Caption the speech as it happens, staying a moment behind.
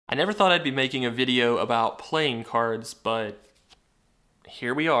I never thought I'd be making a video about playing cards, but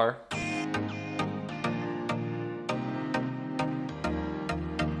here we are.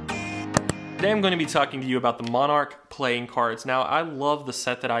 Today I'm going to be talking to you about the Monarch Playing Cards. Now, I love the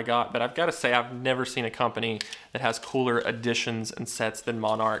set that I got, but I've got to say I've never seen a company that has cooler editions and sets than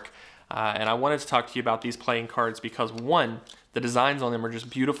Monarch. And I wanted to talk to you about these playing cards because, one, the designs on them are just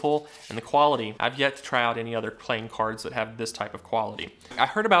beautiful, and the quality. I've yet to try out any other playing cards that have this type of quality. I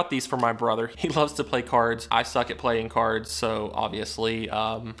heard about these from my brother. He loves to play cards. I suck at playing cards, so obviously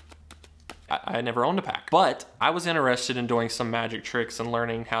I never owned a pack. But I was interested in doing some magic tricks and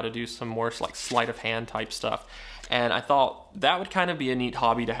learning how to do some more like sleight of hand type stuff. And I thought that would kind of be a neat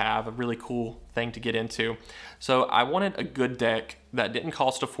hobby to have, a really cool thing to get into. So I wanted a good deck that didn't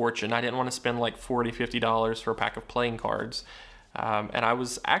cost a fortune. I didn't want to spend like $40, $50 for a pack of playing cards. And I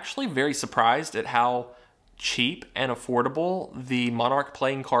was actually very surprised at how cheap and affordable the Monarch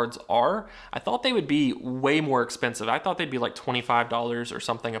playing cards are. I thought they would be way more expensive. I thought they'd be like $25 or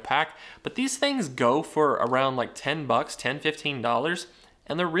something a pack, but these things go for around like 10 bucks, $10, $15,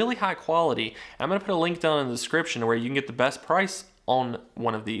 and they're really high quality. I'm gonna put a link down in the description where you can get the best price on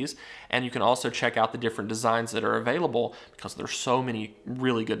one of these, and you can also check out the different designs that are available because there's so many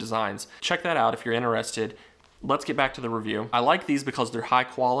really good designs. Check that out if you're interested. Let's get back to the review. I like these because they're high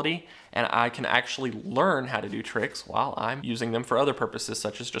quality and I can actually learn how to do tricks while I'm using them for other purposes,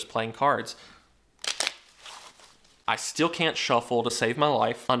 such as just playing cards. I still can't shuffle to save my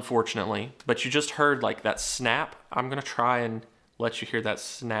life, unfortunately, but you just heard like that snap. I'm gonna try and let you hear that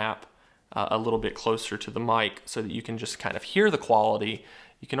snap a little bit closer to the mic so that you can just kind of hear the quality.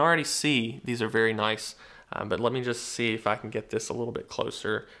 You can already see these are very nice, but let me just see if I can get this a little bit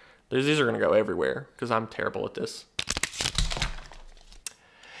closer. These are gonna go everywhere because I'm terrible at this.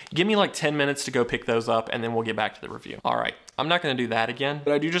 Give me like 10 minutes to go pick those up and then we'll get back to the review. All right, I'm not gonna do that again,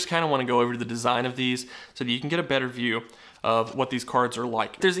 but I do just kind of wanna go over the design of these so that you can get a better view of what these cards are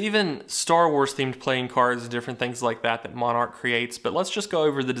like. There's even Star Wars themed playing cards and different things like that that Monarch creates, but let's just go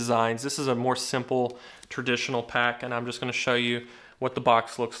over the designs. This is a more simple, traditional pack, and I'm just gonna show you what the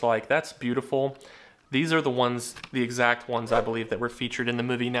box looks like. That's beautiful. These are the ones, the exact ones I believe that were featured in the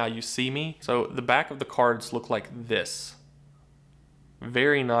movie Now You See Me. So the back of the cards look like this.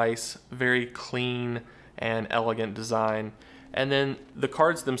 Very nice, very clean and elegant design. And then the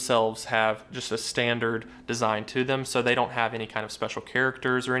cards themselves have just a standard design to them, so they don't have any kind of special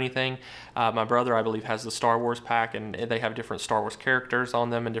characters or anything. My brother, I believe, has the Star Wars pack, and they have different Star Wars characters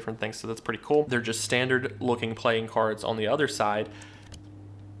on them and different things, so that's pretty cool. They're just standard looking playing cards on the other side.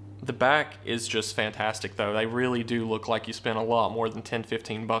 The back is just fantastic though. They really do look like you spent a lot more than 10,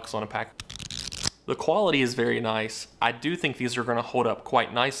 15 bucks on a pack. The quality is very nice. I do think these are gonna hold up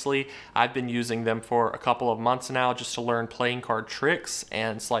quite nicely. I've been using them for a couple of months now just to learn playing card tricks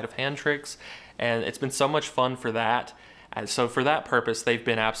and sleight of hand tricks, and it's been so much fun for that. And so for that purpose, they've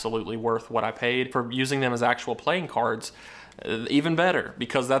been absolutely worth what I paid. For using them as actual playing cards, even better,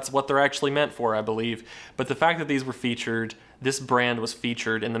 because that's what they're actually meant for, I believe. But the fact that these were featured, this brand was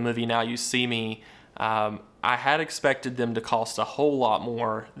featured in the movie Now You See Me, I had expected them to cost a whole lot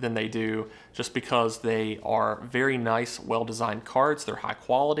more than they do, just because they are very nice, well-designed cards. They're high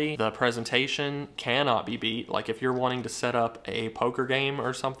quality. The presentation cannot be beat. Like if you're wanting to set up a poker game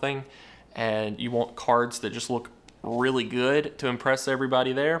or something and you want cards that just look really good to impress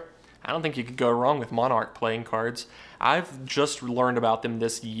everybody there, I don't think you could go wrong with Monarch playing cards. I've just learned about them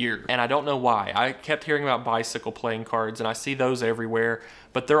this year, and I don't know why. I kept hearing about bicycle playing cards, and I see those everywhere,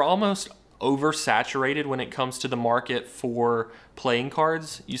 but they're almost oversaturated when it comes to the market for playing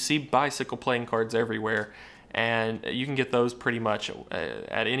cards. You see bicycle playing cards everywhere, and you can get those pretty much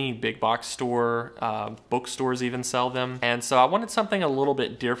at any big box store. Bookstores even sell them. And so I wanted something a little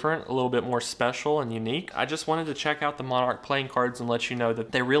bit different, a little bit more special and unique. I just wanted to check out the Monarch playing cards and let you know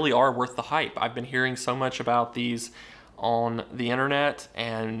that they really are worth the hype. I've been hearing so much about these on the internet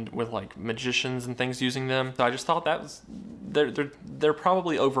and with like magicians and things using them. So I just thought that was, they're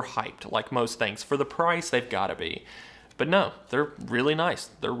probably overhyped like most things. For the price, they've gotta be. But no, they're really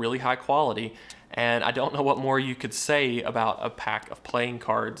nice. They're really high quality. And I don't know what more you could say about a pack of playing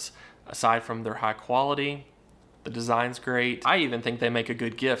cards aside from their high quality. The design's great. I even think they make a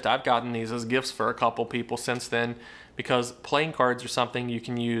good gift. I've gotten these as gifts for a couple people since then because playing cards are something you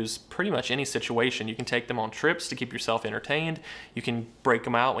can use pretty much any situation. You can take them on trips to keep yourself entertained. You can break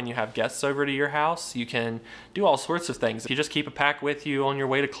them out when you have guests over to your house. You can do all sorts of things. If you just keep a pack with you on your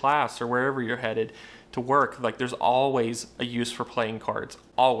way to class or wherever you're headed to work, like there's always a use for playing cards,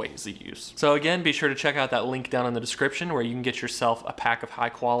 always a use. So again, be sure to check out that link down in the description where you can get yourself a pack of high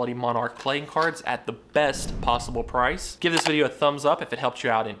quality Monarch playing cards at the best possible price. Give this video a thumbs up if it helped you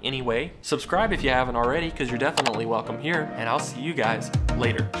out in any way. Subscribe if you haven't already, because you're definitely welcome here, and I'll see you guys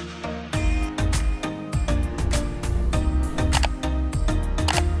later.